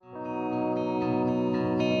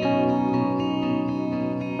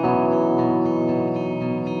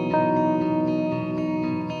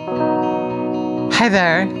Hi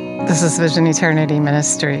there. This is Vision Eterntiy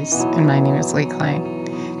Ministries, and my name is Lee Klein.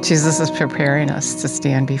 Jesus is preparing us to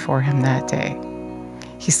stand before Him that day.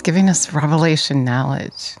 He's giving us revelation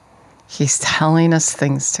knowledge. He's telling us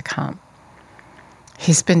things to come.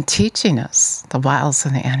 He's been teaching us the wiles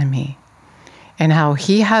of the enemy and how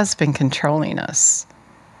he has been controlling us.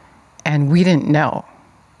 And we didn't know,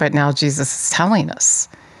 but now Jesus is telling us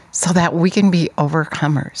so that we can be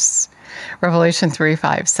overcomers. Revelation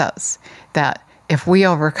 3:5 says that if we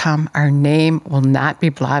overcome, our name will not be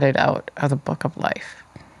blotted out of the book of life.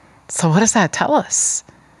 So what does that tell us?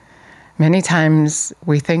 Many times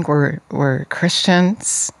we think we're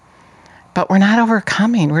Christians, but we're not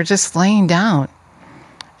overcoming. We're just laying down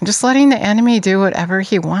and just letting the enemy do whatever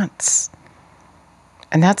he wants.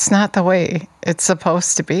 And that's not the way it's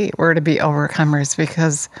supposed to be. We're to be overcomers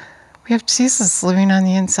because we have Jesus living on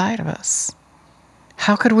the inside of us.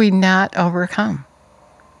 How could we not overcome?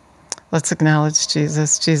 Let's acknowledge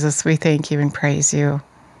Jesus. Jesus, we thank you and praise you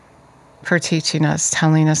for teaching us,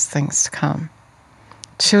 telling us things to come,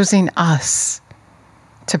 choosing us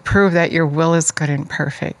to prove that your will is good and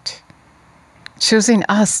perfect, choosing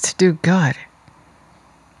us to do good,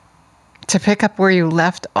 to pick up where you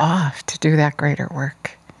left off to do that greater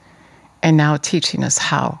work, and now teaching us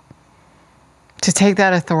how to take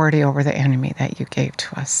that authority over the enemy that you gave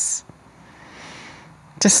to us.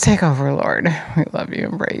 Just take over, Lord. We love you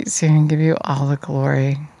and praise you and give you all the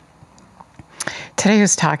glory. Today he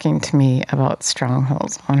was talking to me about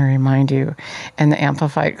strongholds. I want to remind you in the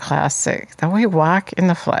Amplified Classic that we walk in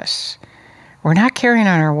the flesh. We're not carrying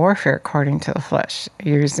on our warfare according to the flesh,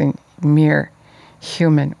 using mere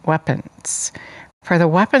human weapons. For the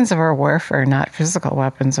weapons of our warfare are not physical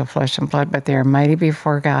weapons of flesh and blood, but they are mighty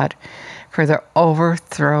before God for the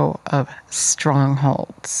overthrow of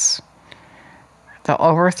strongholds. The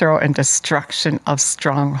overthrow and destruction of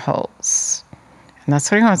strongholds. And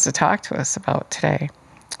that's what he wants to talk to us about today.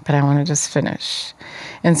 But I want to just finish.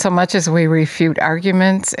 In so much as we refute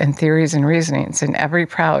arguments and theories and reasonings in every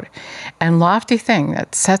proud and lofty thing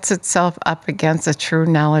that sets itself up against the true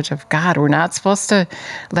knowledge of God, we're not supposed to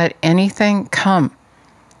let anything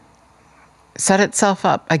set itself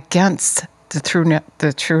up against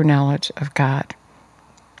the true knowledge of God.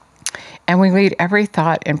 And we lead every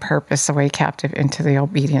thought and purpose away captive into the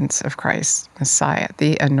obedience of Christ, Messiah,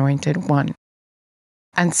 the Anointed One.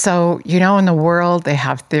 And so, in the world, they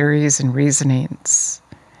have theories and reasonings.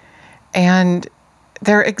 And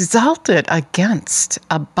they're exalted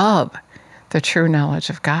above the true knowledge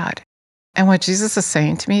of God. And what Jesus is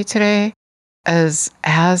saying to me today is,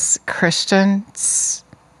 as Christians,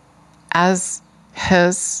 as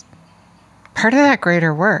His, part of that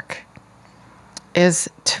greater work is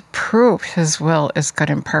to prove His will is good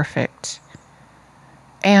and perfect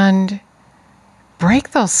and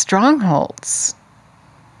break those strongholds,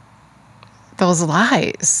 those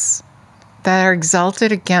lies that are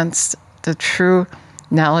exalted against the true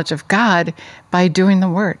knowledge of God by doing the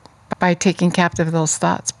word, by taking captive those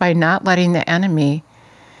thoughts, by not letting the enemy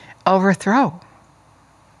overthrow,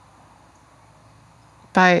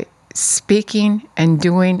 by speaking and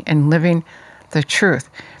doing and living the truth,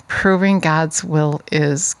 proving God's will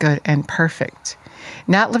is good and perfect,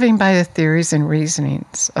 not living by the theories and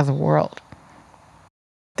reasonings of the world.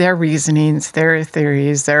 Their reasonings, their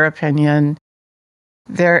theories, their opinion,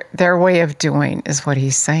 their way of doing is what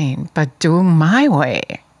he's saying. But do my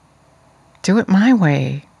way. Do it my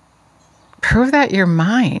way. Prove that you're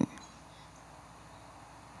mine.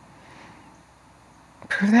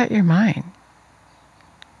 Prove that you're mine.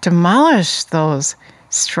 Demolish those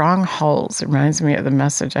strongholds. It reminds me of the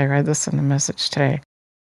message. I read this in the message today.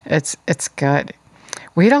 It's good.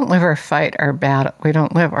 We don't live or fight our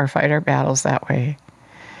battles that way.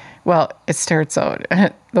 Well, it starts out,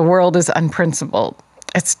 the world is unprincipled.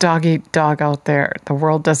 It's dog eat dog out there. The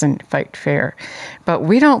world doesn't fight fair. But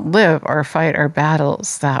we don't live or fight our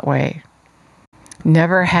battles that way.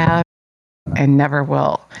 Never have and never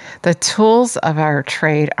will. The tools of our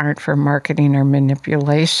trade aren't for marketing or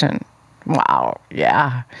manipulation. Wow,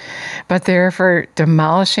 yeah. But they're for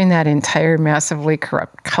demolishing that entire massively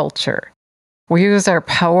corrupt culture. We use our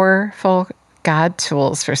powerful God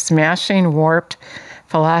tools for smashing warped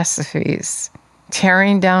philosophies,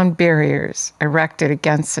 tearing down barriers erected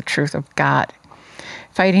against the truth of God,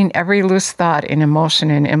 fighting every loose thought and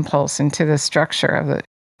emotion and impulse into the structure of the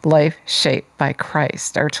life shaped by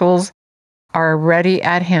Christ. Our tools are ready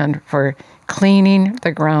at hand for cleaning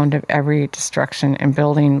the ground of every destruction and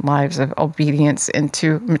building lives of obedience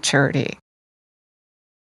into maturity.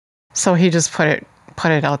 So he just put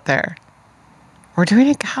it out there. We're doing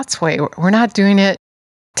it God's way. We're not doing it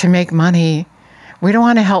to make money. We don't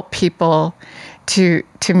want to help people to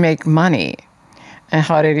make money. And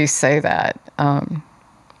how did he say that?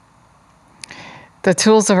 The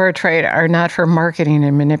tools of our trade are not for marketing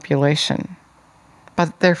and manipulation,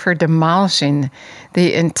 but they're for demolishing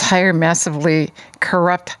the entire massively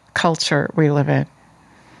corrupt culture we live in,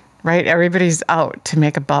 right? Everybody's out to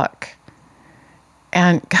make a buck.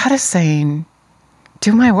 And God is saying,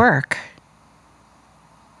 do my work.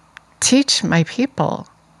 Teach my people.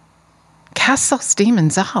 Cast those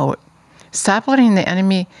demons out. Stop letting the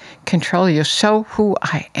enemy control you. Show who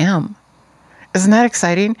I am. Isn't that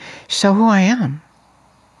exciting? Show who I am.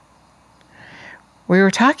 We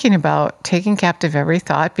were talking about taking captive every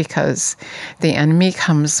thought because the enemy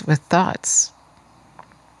comes with thoughts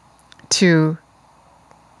to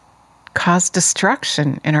cause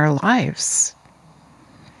destruction in our lives.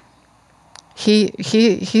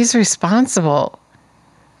 He's responsible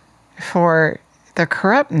for the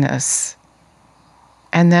corruptness,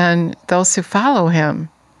 and then those who follow him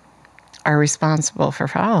are responsible for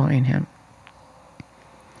following him.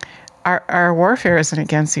 Our warfare isn't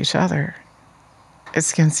against each other.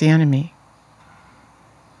 It's against the enemy.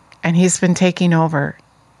 And he's been taking over.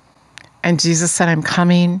 And Jesus said, I'm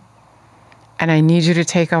coming, and I need you to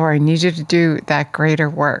take over. I need you to do that greater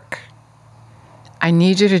work. I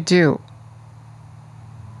need you to do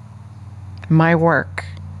my work.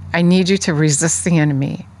 I need you to resist the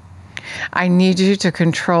enemy. I need you to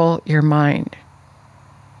control your mind.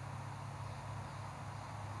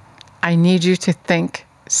 I need you to think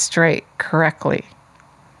straight, correctly.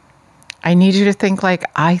 I need you to think like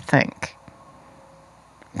I think.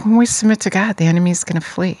 When we submit to God, the enemy is going to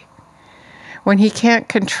flee. When he can't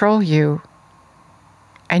control you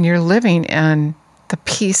and you're living in the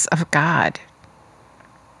peace of God,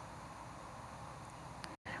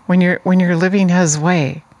 when you're living his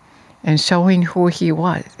way and showing who he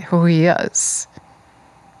is,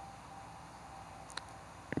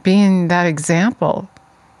 being that example,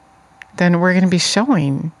 then we're going to be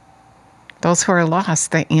showing those who are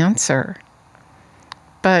lost the answer.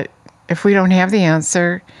 But if we don't have the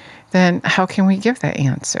answer, then how can we give that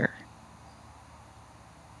answer?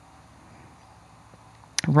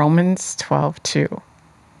 Romans 12:2.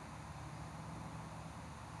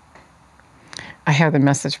 I have the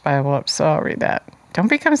Message Bible up, so I'll read that. Don't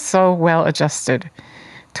become so well adjusted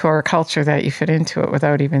to our culture that you fit into it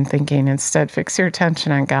without even thinking. Instead, fix your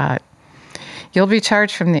attention on God. You'll be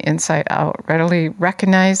charged from the inside out. Readily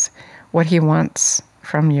recognize what he wants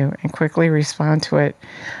from you and quickly respond to it.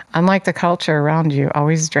 Unlike the culture around you,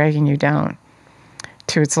 always dragging you down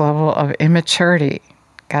to its level of immaturity,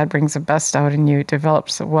 God brings the best out in you,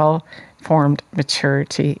 develops a well-formed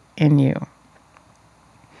maturity in you.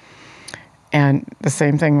 And the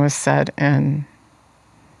same thing was said in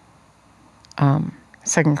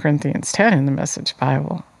 2 Corinthians 10 in the Message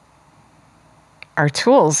Bible. Our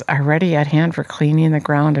tools are ready at hand for cleaning the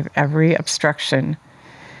ground of every obstruction,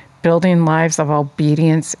 building lives of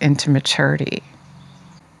obedience into maturity.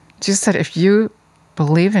 Jesus said, if you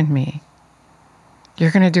believe in me,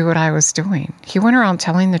 you're going to do what I was doing. He went around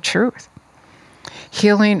telling the truth,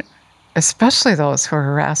 healing especially those who are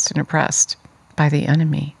harassed and oppressed by the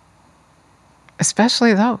enemy,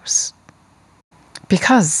 especially those.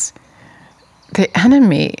 Because the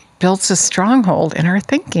enemy builds a stronghold in our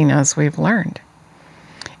thinking, as we've learned.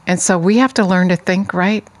 And so we have to learn to think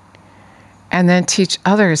right and then teach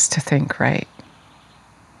others to think right.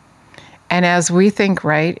 And as we think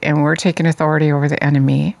right and we're taking authority over the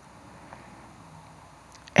enemy,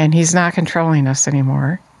 and he's not controlling us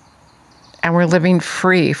anymore, and we're living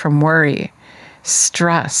free from worry,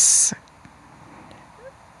 stress,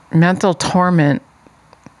 mental torment.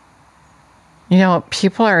 You know,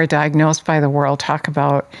 people are diagnosed by the world, talk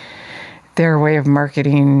about their way of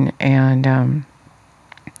marketing and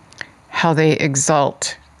how they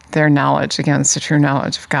exalt their knowledge against the true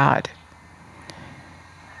knowledge of God.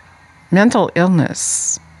 Mental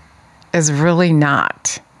illness is really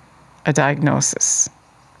not a diagnosis.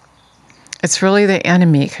 It's really the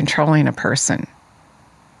enemy controlling a person.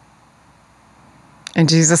 And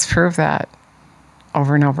Jesus proved that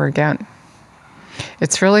over and over again.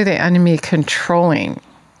 It's really the enemy controlling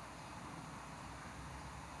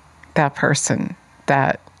that person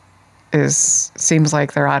that seems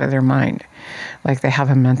like they're out of their mind, like they have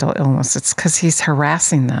a mental illness. It's because he's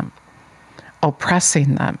harassing them,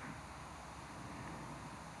 oppressing them.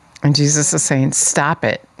 And Jesus is saying, stop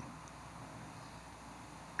it.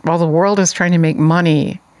 While the world is trying to make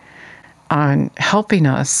money on helping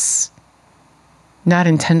us, not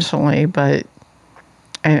intentionally, but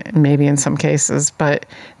and maybe in some cases, but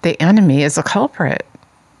the enemy is a culprit.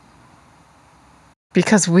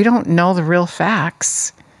 because we don't know the real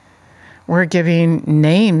facts. We're giving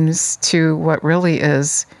names to what really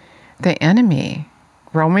is the enemy,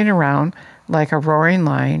 roaming around like a roaring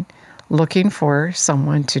lion, looking for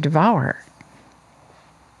someone to devour.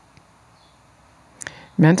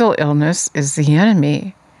 Mental illness is the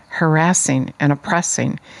enemy harassing and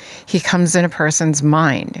oppressing. He comes in a person's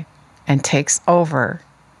mind and takes over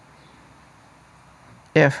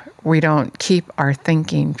if we don't keep our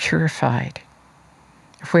thinking purified,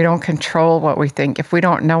 if we don't control what we think, if we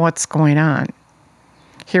don't know what's going on.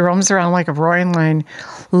 He roams around like a roaring lion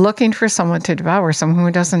looking for someone to devour, someone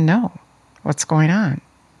who doesn't know what's going on.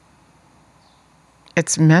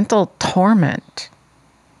 It's mental torment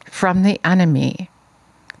from the enemy.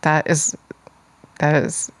 That is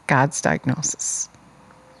God's diagnosis.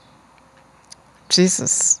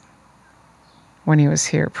 Jesus, when he was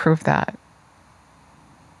here, proved that.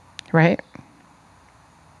 Right?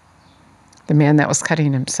 The man that was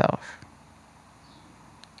cutting himself,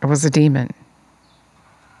 it was a demon.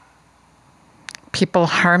 People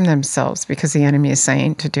harm themselves because the enemy is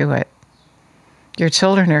saying to do it. Your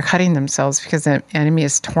children are cutting themselves because the enemy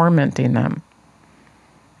is tormenting them.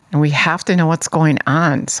 And we have to know what's going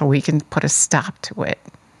on so we can put a stop to it.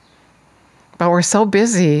 But we're so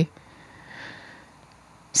busy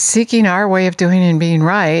seeking our way of doing and being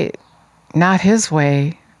right, not his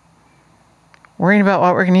way, worrying about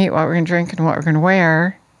what we're going to eat, what we're going to drink, and what we're going to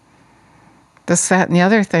wear, this, that, and the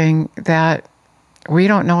other thing, that we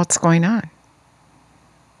don't know what's going on.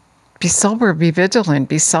 Be sober, be vigilant,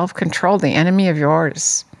 be self-controlled. The enemy of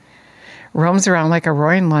yours roams around like a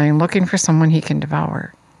roaring lion looking for someone he can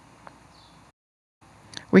devour.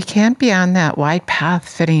 We can't be on that wide path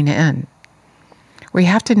fitting in. We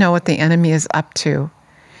have to know what the enemy is up to,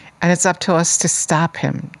 and it's up to us to stop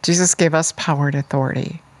him. Jesus gave us power and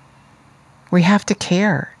authority. We have to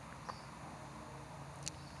care.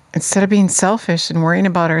 Instead of being selfish and worrying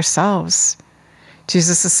about ourselves,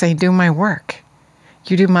 Jesus is saying, do my work.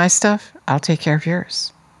 You do my stuff, I'll take care of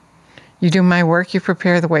yours. You do my work, you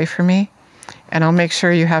prepare the way for me, and I'll make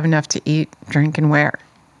sure you have enough to eat, drink, and wear.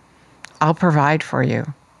 I'll provide for you.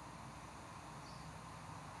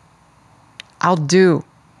 I'll do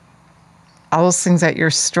all those things that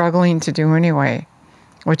you're struggling to do anyway,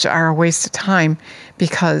 which are a waste of time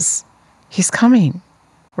because he's coming.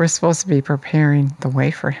 We're supposed to be preparing the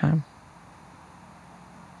way for him.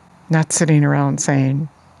 Not sitting around saying,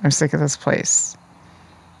 I'm sick of this place.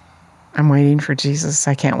 I'm waiting for Jesus.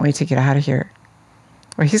 I can't wait to get out of here.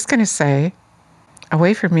 Well, he's going to say,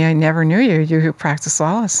 away from me, I never knew you, you who practice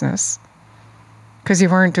lawlessness. Because you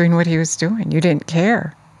weren't doing what he was doing. You didn't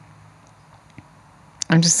care.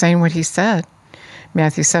 I'm just saying what he said.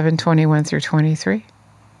 Matthew 7:21 through 23.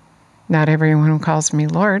 Not everyone who calls me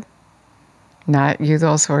Lord, not you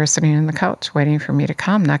those who are sitting on the couch waiting for me to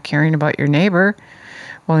come, not caring about your neighbor,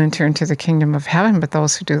 will enter into the kingdom of heaven, but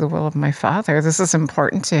those who do the will of my Father. This is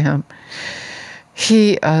important to him.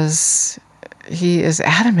 He is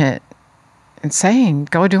adamant in saying,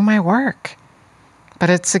 go do my work. But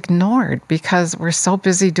it's ignored because we're so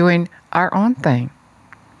busy doing our own thing.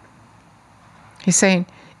 He's saying,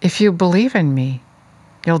 if you believe in me,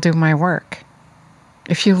 you'll do my work.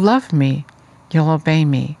 If you love me, you'll obey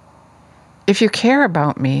me. If you care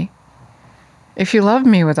about me, if you love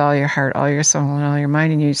me with all your heart, all your soul, and all your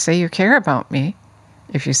mind, and you say you care about me,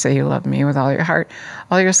 if you say you love me with all your heart,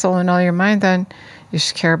 all your soul, and all your mind, then you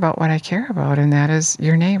should care about what I care about, and that is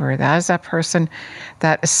your neighbor. That is that person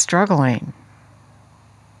that is struggling.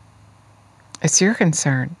 It's your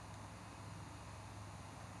concern.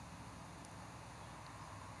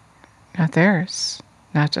 Not theirs.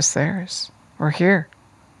 Not just theirs. We're here.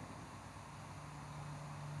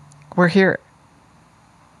 We're here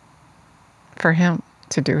for him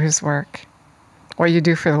to do his work. What you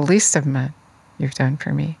do for the least of men, you've done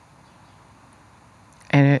for me.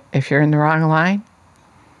 And if you're in the wrong line,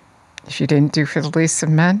 if you didn't do for the least of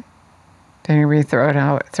men, then you'll be thrown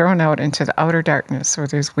out into the outer darkness where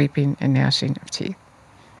there's weeping and gnashing of teeth.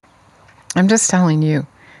 I'm just telling you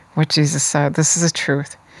what Jesus said. This is the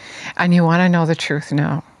truth. And you want to know the truth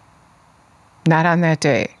now. Not on that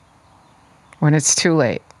day when it's too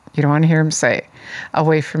late. You don't want to hear him say,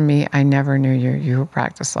 away from me, I never knew you, you who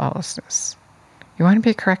practice lawlessness. You want to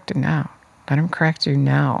be corrected now. Let him correct you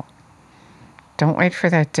now. Don't wait for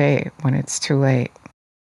that day when it's too late.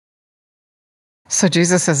 So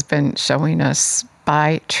Jesus has been showing us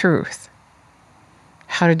by truth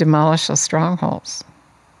how to demolish those strongholds.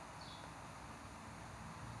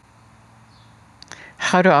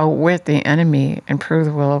 How to outwit the enemy and prove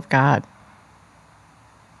the will of God.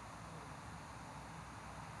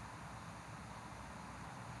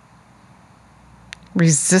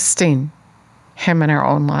 resisting him in our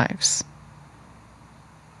own lives,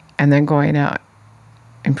 and then going out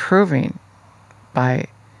and proving by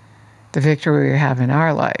the victory we have in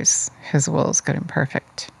our lives, his will is good and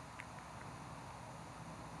perfect.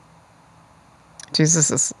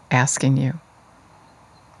 Jesus is asking you,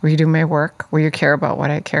 will you do my work? Will you care about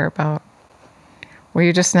what I care about? Will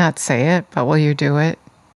you just not say it, but will you do it?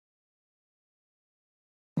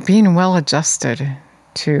 Being well adjusted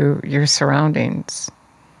to your surroundings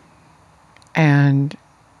and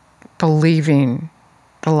believing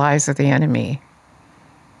the lies of the enemy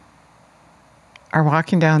are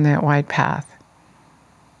walking down that wide path.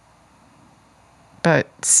 But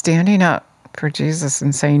standing up for Jesus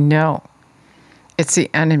and saying, no, it's the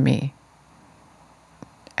enemy,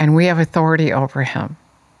 and we have authority over him,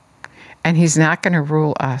 and he's not going to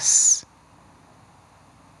rule us.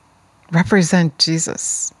 Represent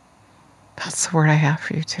Jesus. That's the word I have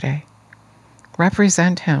for you today.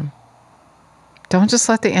 Represent him. Don't just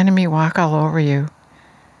let the enemy walk all over you.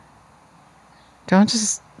 Don't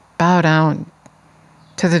just bow down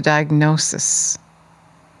to the diagnosis,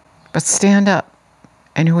 but stand up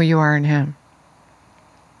in who you are in him.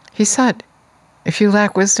 He said, if you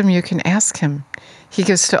lack wisdom, you can ask him. He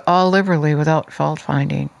gives to all liberally without fault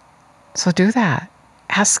finding. So do that.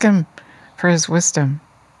 Ask him for his wisdom.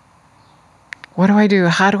 What do I do?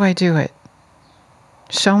 How do I do it?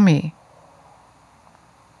 Show me.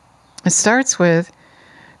 It starts with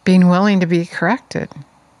being willing to be corrected.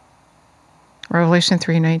 Revelation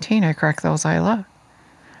 3:19, I correct those I love.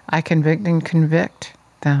 I convict and convict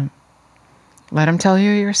them. Let them tell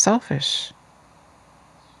you you're selfish.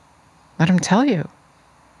 Let them tell you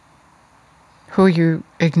who you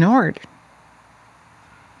ignored.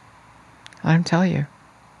 Let them tell you.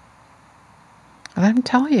 Let them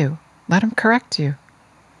tell you. Let him correct you.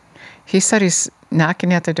 He said he's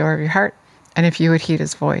knocking at the door of your heart, and if you would heed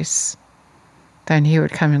his voice, then he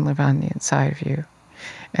would come and live on the inside of you.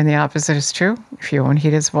 And the opposite is true. If you won't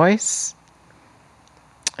heed his voice,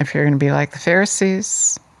 if you're going to be like the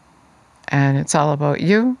Pharisees, and it's all about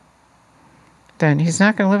you, then he's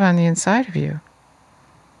not going to live on the inside of you.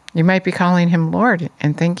 You might be calling him Lord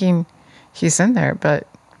and thinking he's in there, but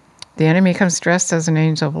the enemy comes dressed as an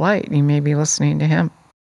angel of light, and you may be listening to him.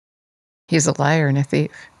 He's a liar and a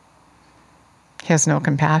thief. He has no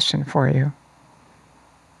compassion for you.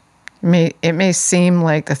 It may seem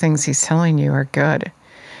like the things he's telling you are good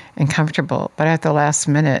and comfortable, but at the last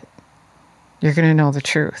minute, you're going to know the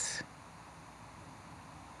truth.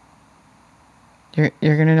 You're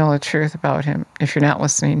going to know the truth about him if you're not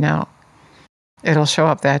listening now. It'll show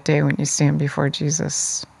up that day when you stand before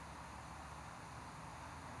Jesus.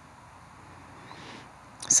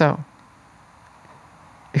 So,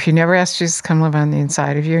 if you never asked Jesus to come live on the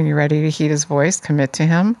inside of you and you're ready to heed his voice, commit to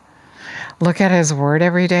him, look at his word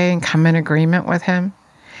every day and come in agreement with him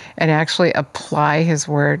and actually apply his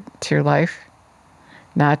word to your life.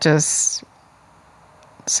 Not just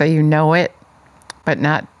say you know it, but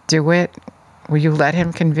not do it. Will you let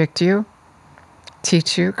him convict you,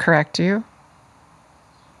 teach you, correct you?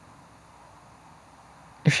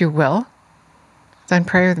 If you will, then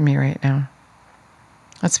pray with me right now.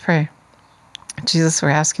 Let's pray. Jesus, we're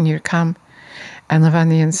asking you to come and live on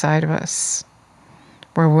the inside of us.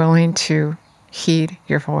 We're willing to heed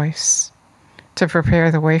your voice, to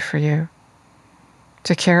prepare the way for you,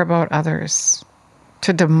 to care about others,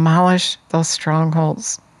 to demolish those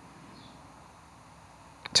strongholds,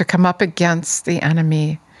 to come up against the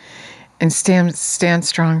enemy and stand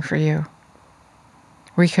strong for you.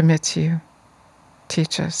 We commit to you.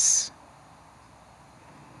 Teach us.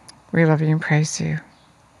 We love you and praise you.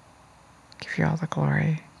 Give you all the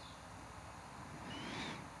glory.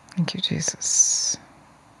 Thank you, Jesus.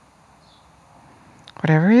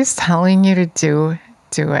 Whatever he's telling you to do,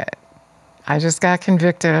 do it. I just got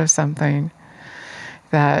convicted of something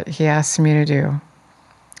that he asked me to do.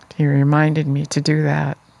 He reminded me to do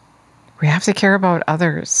that. We have to care about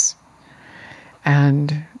others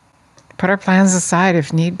and put our plans aside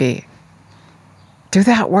if need be. Do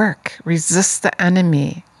that work. Resist the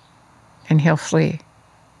enemy and he'll flee.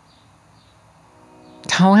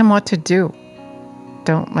 Tell him what to do.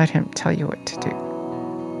 Don't let him tell you what to do.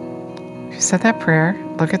 If you said that prayer,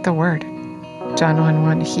 look at the word. John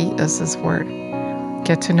 1:1, he is his word.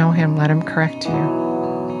 Get to know him. Let him correct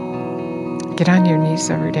you. Get on your knees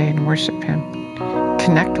every day and worship him.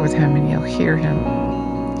 Connect with him and you'll hear him.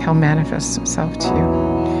 He'll manifest himself to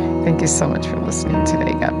you. Thank you so much for listening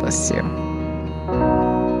today. God bless you.